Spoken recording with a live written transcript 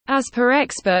As per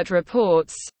expert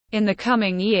reports, in the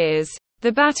coming years,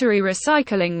 the battery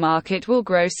recycling market will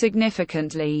grow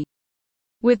significantly.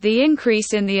 With the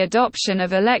increase in the adoption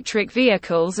of electric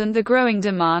vehicles and the growing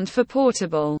demand for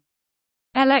portable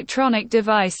electronic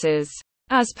devices.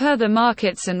 As per the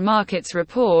Markets and Markets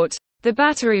report, the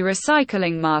battery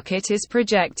recycling market is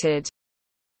projected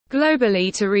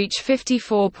globally to reach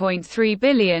 $54.3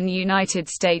 billion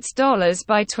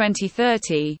by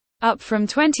 2030, up from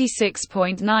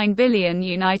 $26.9 billion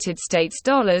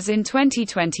in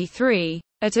 2023,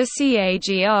 at a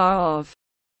CAGR of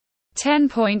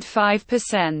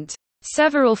 10.5%.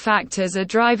 Several factors are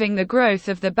driving the growth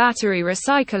of the battery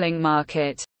recycling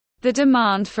market. The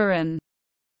demand for an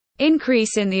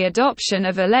increase in the adoption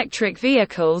of electric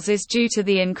vehicles is due to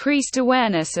the increased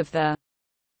awareness of the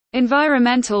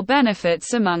environmental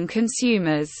benefits among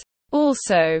consumers.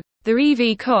 Also, the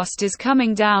EV cost is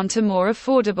coming down to more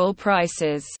affordable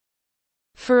prices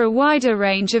for a wider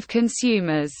range of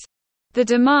consumers. The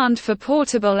demand for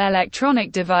portable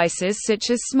electronic devices such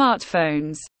as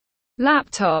smartphones,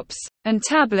 laptops, and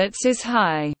tablets is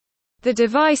high. The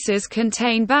devices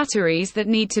contain batteries that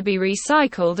need to be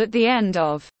recycled at the end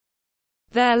of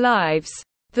their lives.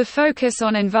 The focus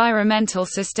on environmental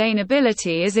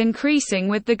sustainability is increasing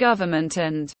with the government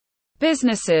and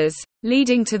businesses,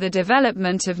 leading to the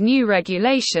development of new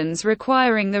regulations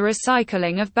requiring the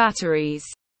recycling of batteries.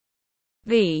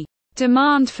 The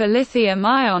demand for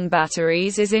lithium-ion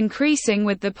batteries is increasing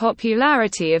with the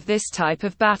popularity of this type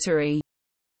of battery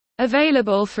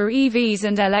available for EVs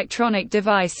and electronic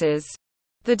devices.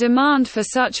 The demand for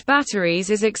such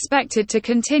batteries is expected to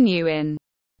continue in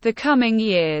the coming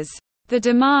years. The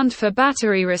demand for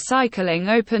battery recycling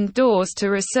opened doors to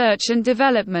research and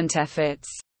development efforts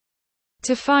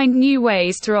to find new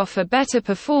ways to offer better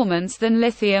performance than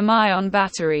lithium-ion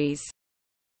batteries.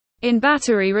 In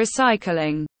battery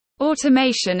recycling,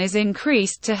 automation is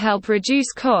increased to help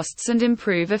reduce costs and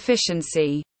improve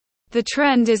efficiency. The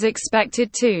trend is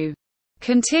expected to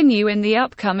continue in the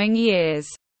upcoming years.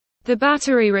 The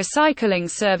battery recycling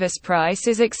service price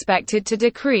is expected to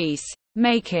decrease,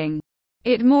 making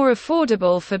it more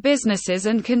affordable for businesses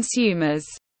and consumers.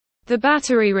 The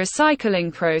battery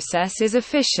recycling process is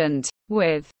efficient,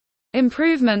 with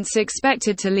improvements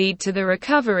expected to lead to the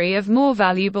recovery of more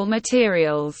valuable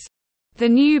materials. The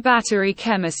new battery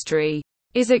chemistry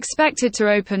is expected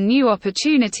to open new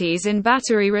opportunities in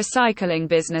battery recycling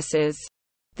businesses.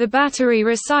 The battery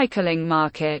recycling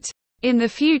market in the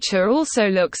future also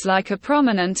looks like a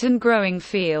prominent and growing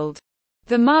field.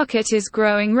 The market is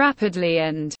growing rapidly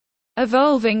and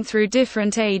evolving through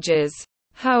different ages.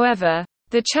 However,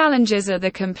 the challenges are the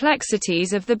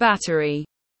complexities of the battery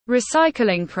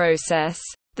recycling process,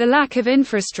 the lack of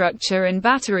infrastructure in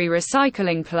battery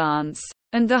recycling plants,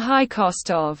 and the high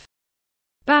cost of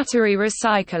battery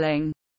recycling.